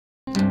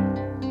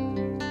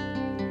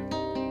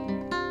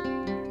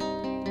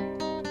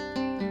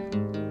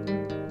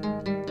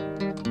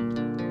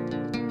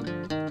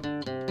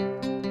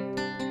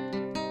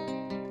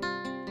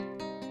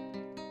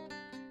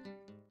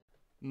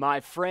My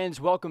friends,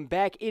 welcome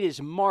back. It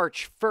is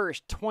March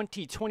 1st,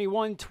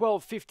 2021,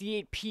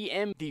 12:58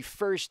 p.m., the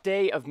first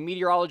day of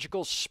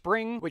meteorological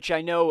spring, which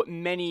I know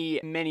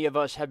many of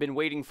us have been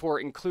waiting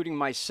for, including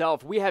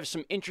myself. We have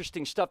some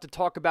interesting stuff to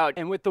talk about,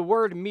 and with the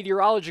word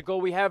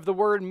meteorological, we have the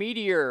word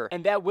meteor,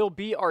 and that will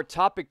be our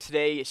topic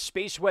today.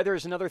 Space weather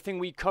is another thing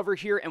we cover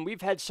here, and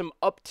we've had some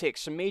upticks,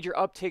 some major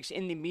upticks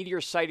in the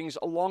meteor sightings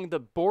along the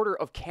border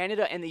of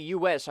Canada and the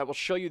U.S. I will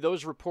show you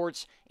those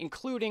reports,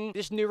 including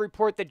this new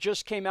report that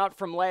just came out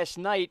from last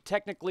night,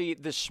 technically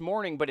this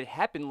morning, but it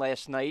happened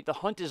last night. The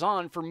hunt is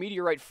on for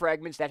meteorite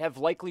fragments that have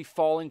likely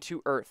fallen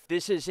to Earth.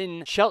 This is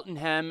in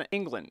Cheltenham,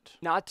 England.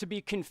 Not to be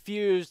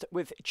confused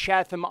with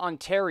Chatham,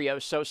 Ontario.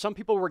 So some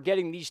people were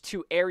getting these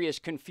two areas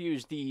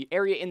confused. The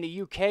area in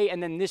the UK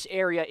and then this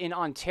area in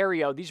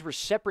Ontario. These were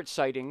separate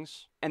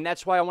sightings. And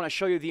that's why I want to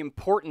show you the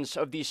importance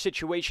of these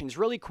situations.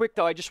 Really quick,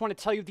 though, I just want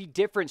to tell you the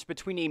difference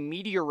between a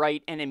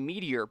meteorite and a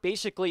meteor.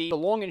 Basically, the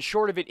long and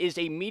short of it is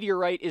a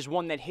meteorite is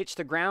one that hits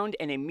the ground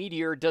and a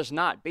meteor does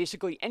not.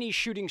 Basically, any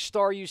shooting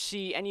star you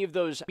see, any of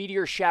those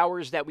meteor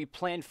showers that we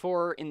plan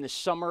for in the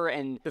summer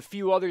and the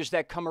few others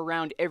that come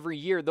around every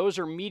year, those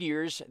are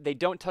meteors. They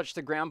don't touch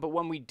the ground, but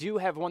when we do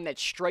have one that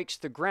strikes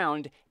the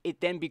ground,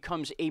 it then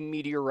becomes a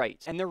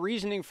meteorite. And the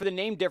reasoning for the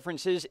name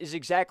differences is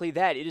exactly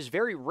that. It is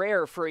very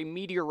rare for a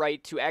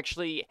meteorite to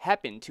actually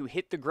happen, to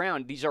hit the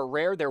ground. These are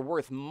rare, they're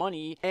worth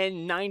money,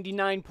 and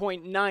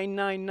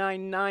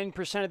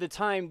 99.9999% of the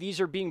time, these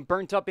are being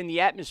burnt up in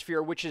the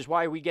atmosphere, which is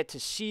why we get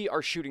to see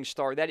our shooting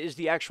star. That is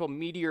the actual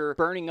meteor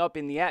burning up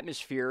in the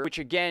atmosphere, which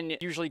again,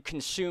 usually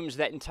consumes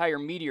that entire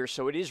meteor,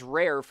 so it is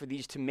rare for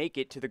these to make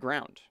it to the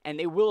ground. And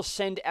they will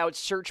send out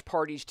search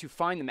parties to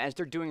find them, as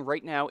they're doing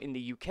right now in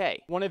the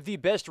UK. One of the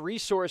best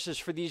resources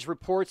for these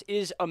reports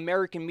is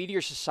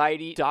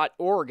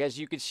AmericanMeteorSociety.org, as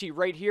you can see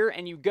right here,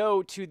 and you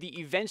go to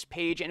the events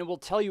page and it will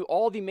tell you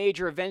all the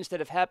major events that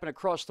have happened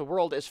across the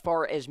world as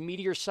far as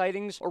meteor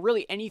sightings or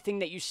really anything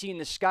that you see in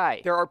the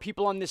sky. There are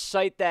people on this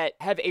site that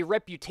have a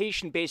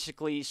reputation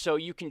basically, so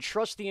you can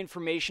trust the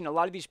information. A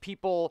lot of these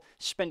people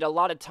spend a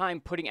lot of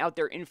time putting out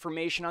their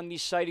information on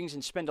these sightings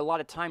and spend a lot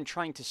of time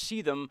trying to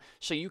see them,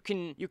 so you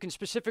can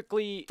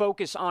specifically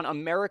focus on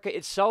America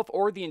itself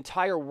or the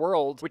entire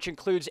world, which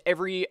includes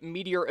every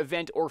meteor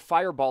event or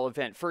fireball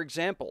event. For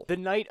example, the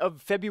night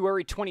of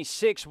February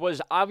 26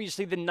 was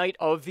obviously the night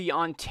of the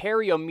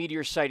Ontario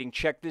meteor sighting.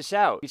 Check this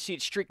out. You see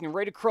it streaking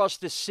right across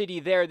the city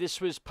there. This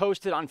was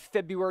posted on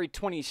February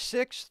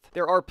 26th.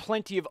 There are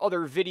plenty of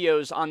other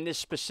videos on this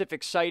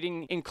specific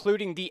sighting,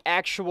 including the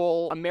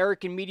actual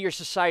American Meteor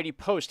Society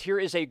post. Here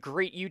is a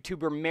great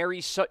YouTuber,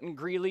 Mary Sutton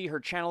Greeley. Her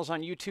channel's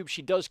on YouTube.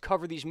 She does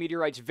cover these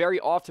meteorites very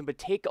often, but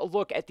take a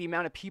look at the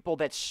amount of people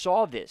that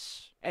saw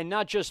this. And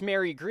not just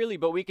Mary Greeley,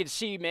 but we could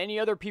see many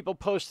other people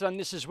posted on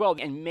this as well,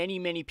 and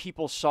many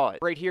people saw it.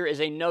 Right here is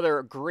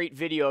another great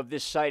video of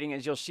this sighting,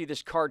 as you'll see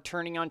this car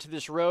turning onto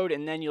this road,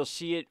 and then you'll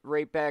see it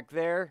right back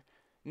there.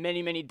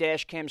 Many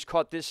dash cams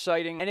caught this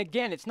sighting. And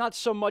again, it's not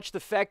so much the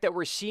fact that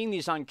we're seeing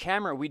these on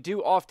camera. We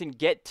do often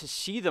get to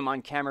see them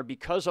on camera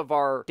because of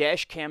our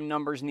dash cam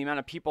numbers and the amount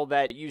of people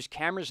that use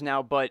cameras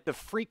now, but the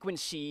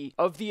frequency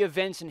of the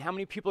events and how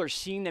many people are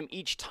seeing them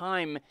each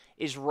time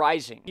is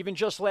rising. Even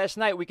just last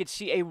night, we could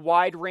see a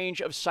wide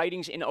range of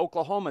sightings in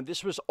Oklahoma.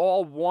 This was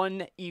all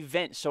one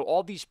event. So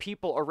all these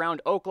people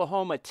around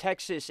Oklahoma,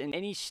 Texas, and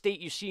any state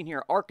you see in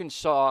here,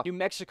 Arkansas, New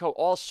Mexico,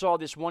 all saw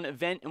this one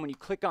event. And when you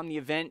click on the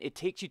event, it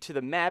takes you to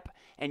the map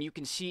and you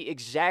can see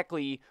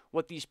exactly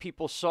what these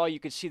people saw. You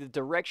can see the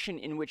direction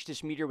in which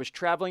this meteor was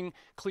traveling,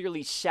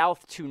 clearly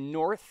south to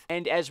north.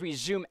 And as we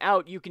zoom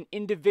out, you can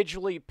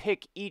individually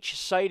pick each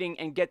sighting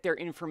and get their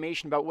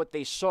information about what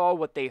they saw,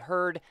 what they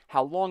heard,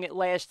 how long it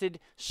lasted,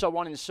 so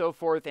on and so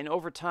forth. And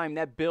over time,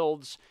 that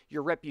builds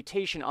your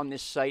reputation on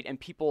this site, and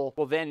people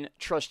will then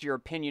trust your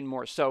opinion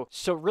more. So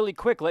really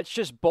quick, let's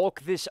just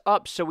bulk this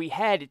up. So we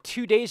had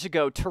 2 days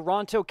ago,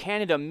 Toronto,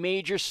 Canada,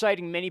 major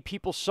sighting many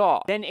people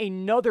saw. Then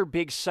another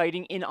big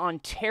sighting in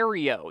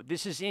Ontario.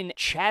 This is in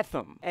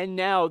Chatham. And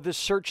now the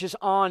search is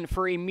on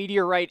for a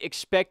meteorite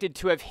expected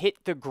to have hit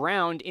the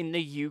ground in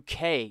the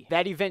UK.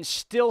 That event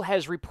still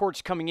has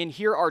reports coming in.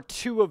 Here are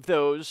two of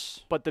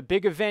those, but the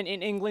big event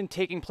in England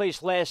taking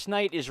place last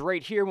night is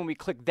right here. When we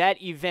click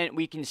that event,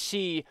 we can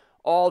see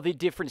all the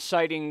different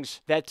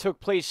sightings that took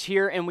place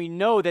here, and we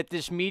know that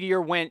this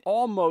meteor went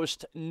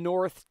almost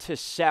north to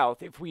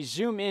south. If we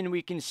zoom in,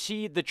 we can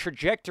see the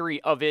trajectory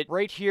of it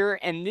right here,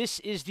 and this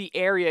is the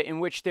area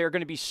in which they're going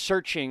to be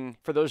searching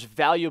for those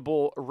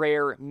valuable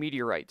rare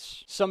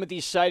meteorites. Some of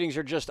these sightings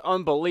are just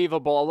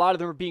unbelievable. A lot of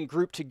them are being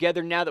grouped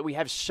together now that we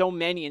have so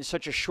many in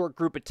such a short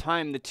group of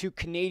time. The two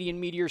Canadian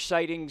meteor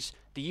sightings,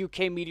 the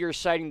UK meteor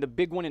sighting, the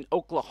big one in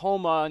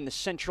Oklahoma, and the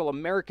Central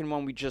American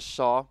one we just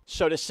saw.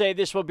 So to say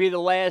this will be the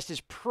last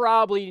is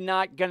probably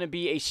not going to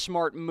be a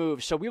smart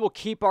move. So we will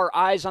keep our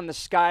eyes on the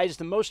skies.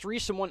 The most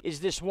recent one is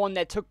this one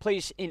that took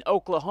place in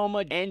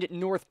Oklahoma and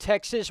North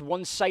Texas,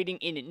 one sighting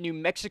in New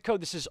Mexico.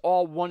 This is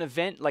all one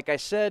event, like I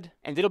said,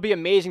 and it'll be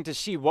amazing to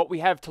see what we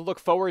have to look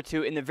forward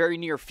to in the very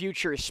near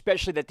future,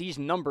 especially that these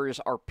numbers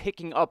are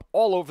picking up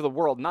all over the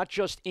world, not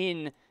just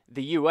in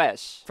the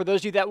US. For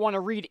those of you that want to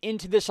read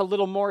into this a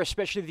little more,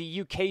 especially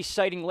the UK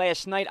sighting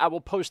last night, I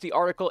will post the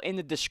article in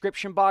the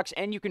description box,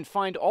 and you can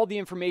find all the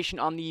information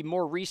on the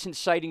more recent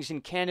sightings in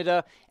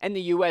Canada and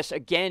the US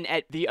again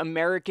at the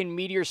American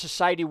Meteor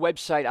Society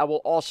website. I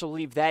will also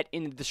leave that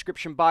in the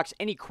description box.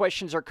 Any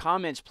questions or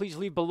comments, please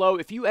leave below.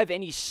 If you have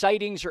any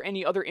sightings or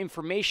any other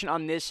information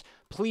on this,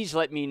 please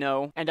let me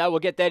know, and I will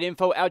get that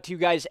info out to you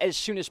guys as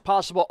soon as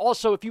possible.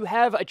 Also, if you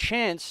have a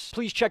chance,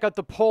 please check out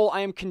the poll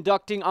I am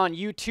conducting on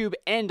YouTube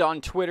and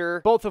on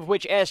Twitter, both of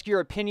which ask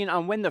your opinion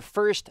on when the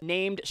first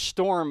named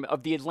storm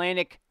of the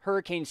Atlantic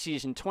hurricane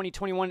season,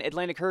 2021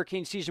 Atlantic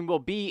hurricane season, will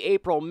be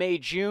April, May,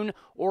 June,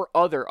 or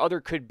other.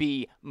 Other could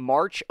be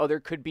March,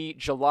 other could be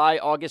July,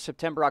 August,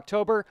 September,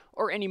 October,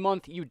 or any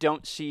month you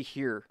don't see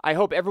here. I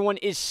hope everyone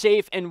is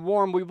safe and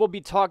warm. We will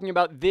be talking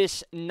about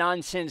this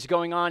nonsense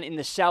going on in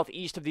the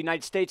southeast of the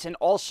United States, and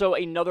also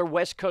another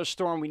West Coast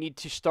storm we need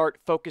to start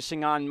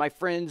focusing on. My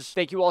friends,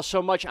 thank you all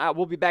so much. I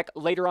will be back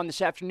later on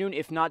this afternoon,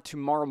 if not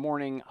tomorrow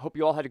morning. Hope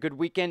you all had a good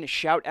weekend.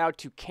 Shout out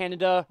to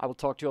Canada. I will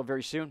talk to you all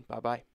very soon. Bye-bye.